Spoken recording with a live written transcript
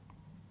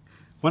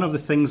One of the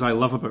things I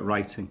love about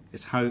writing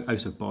is how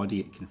out of body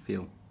it can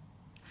feel.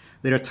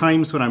 There are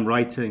times when I'm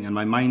writing and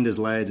my mind is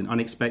led in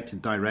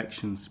unexpected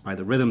directions by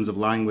the rhythms of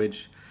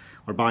language,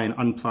 or by an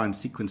unplanned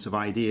sequence of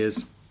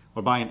ideas,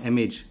 or by an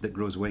image that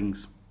grows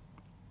wings.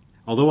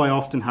 Although I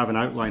often have an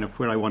outline of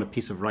where I want a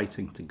piece of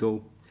writing to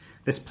go,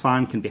 this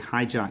plan can be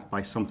hijacked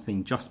by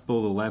something just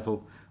below the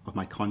level of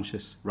my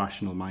conscious,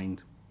 rational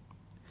mind.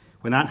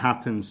 When that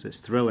happens, it's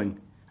thrilling,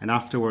 and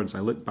afterwards I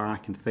look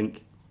back and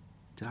think,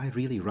 did I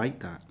really write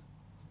that?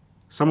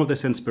 Some of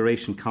this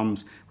inspiration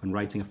comes when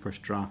writing a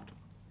first draft,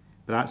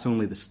 but that's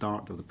only the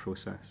start of the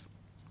process.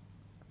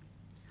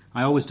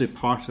 I always do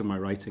part of my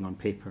writing on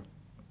paper.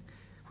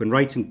 When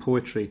writing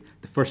poetry,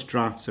 the first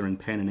drafts are in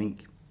pen and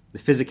ink. The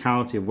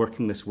physicality of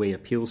working this way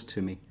appeals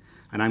to me,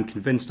 and I'm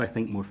convinced I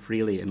think more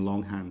freely in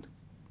longhand.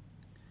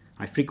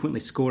 I frequently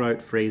score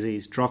out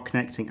phrases, draw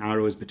connecting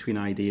arrows between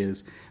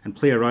ideas, and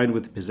play around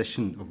with the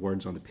position of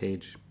words on the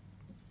page.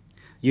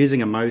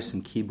 Using a mouse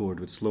and keyboard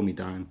would slow me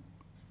down.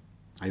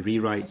 I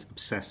rewrite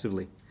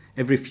obsessively.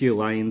 Every few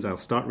lines, I'll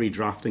start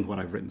redrafting what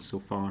I've written so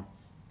far.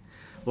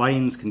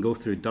 Lines can go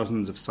through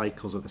dozens of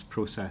cycles of this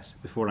process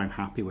before I'm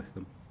happy with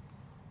them.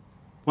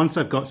 Once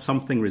I've got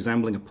something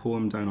resembling a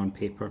poem down on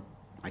paper,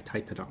 I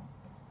type it up.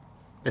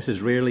 This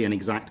is rarely an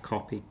exact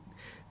copy.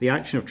 The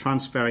action of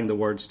transferring the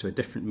words to a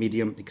different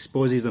medium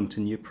exposes them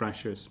to new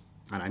pressures,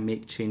 and I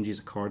make changes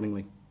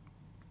accordingly.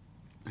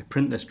 I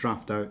print this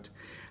draft out,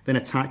 then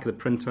attack the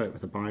printout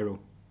with a biro.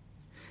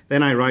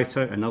 Then I write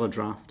out another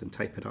draft and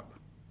type it up.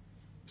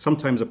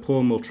 Sometimes a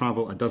poem will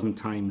travel a dozen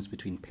times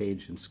between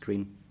page and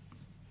screen.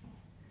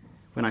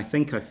 When I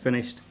think I've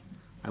finished,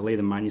 I lay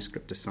the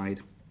manuscript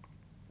aside.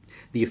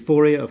 The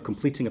euphoria of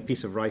completing a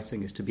piece of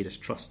writing is to be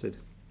distrusted.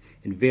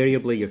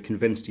 Invariably, you're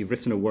convinced you've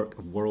written a work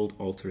of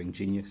world-altering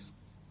genius.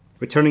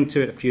 Returning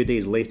to it a few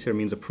days later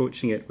means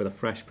approaching it with a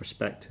fresh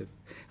perspective,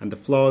 and the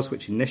flaws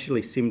which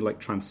initially seemed like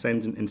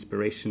transcendent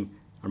inspiration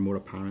are more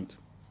apparent.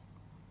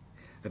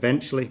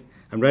 Eventually,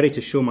 I'm ready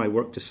to show my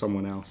work to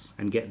someone else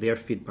and get their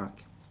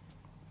feedback.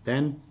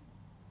 Then,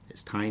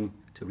 it's time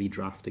to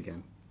redraft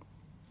again.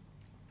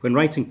 When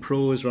writing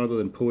prose rather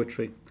than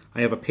poetry,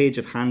 I have a page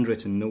of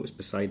handwritten notes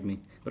beside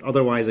me, but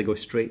otherwise I go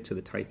straight to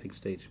the typing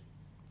stage.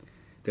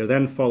 There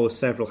then follow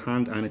several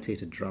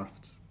hand-annotated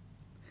drafts.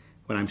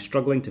 When I'm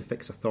struggling to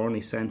fix a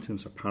thorny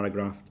sentence or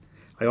paragraph,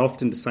 I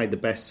often decide the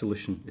best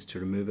solution is to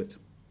remove it.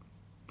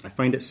 I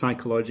find it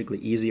psychologically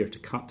easier to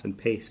cut and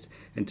paste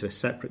into a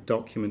separate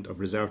document of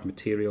reserved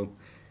material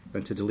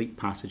than to delete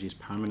passages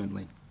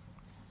permanently.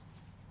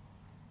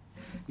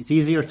 It's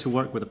easier to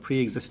work with a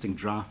pre-existing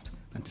draft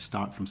than to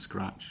start from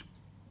scratch.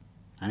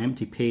 An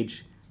empty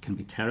page can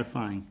be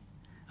terrifying,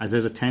 as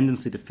there's a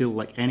tendency to feel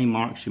like any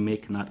marks you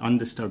make in that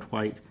undisturbed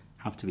white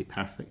have to be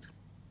perfect.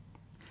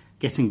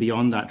 Getting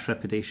beyond that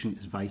trepidation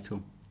is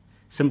vital.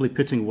 Simply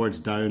putting words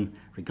down,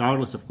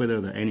 regardless of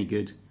whether they're any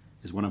good,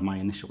 is one of my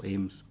initial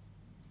aims.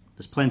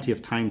 There's plenty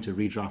of time to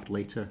redraft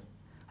later,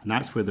 and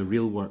that's where the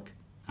real work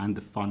and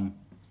the fun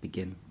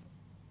begin.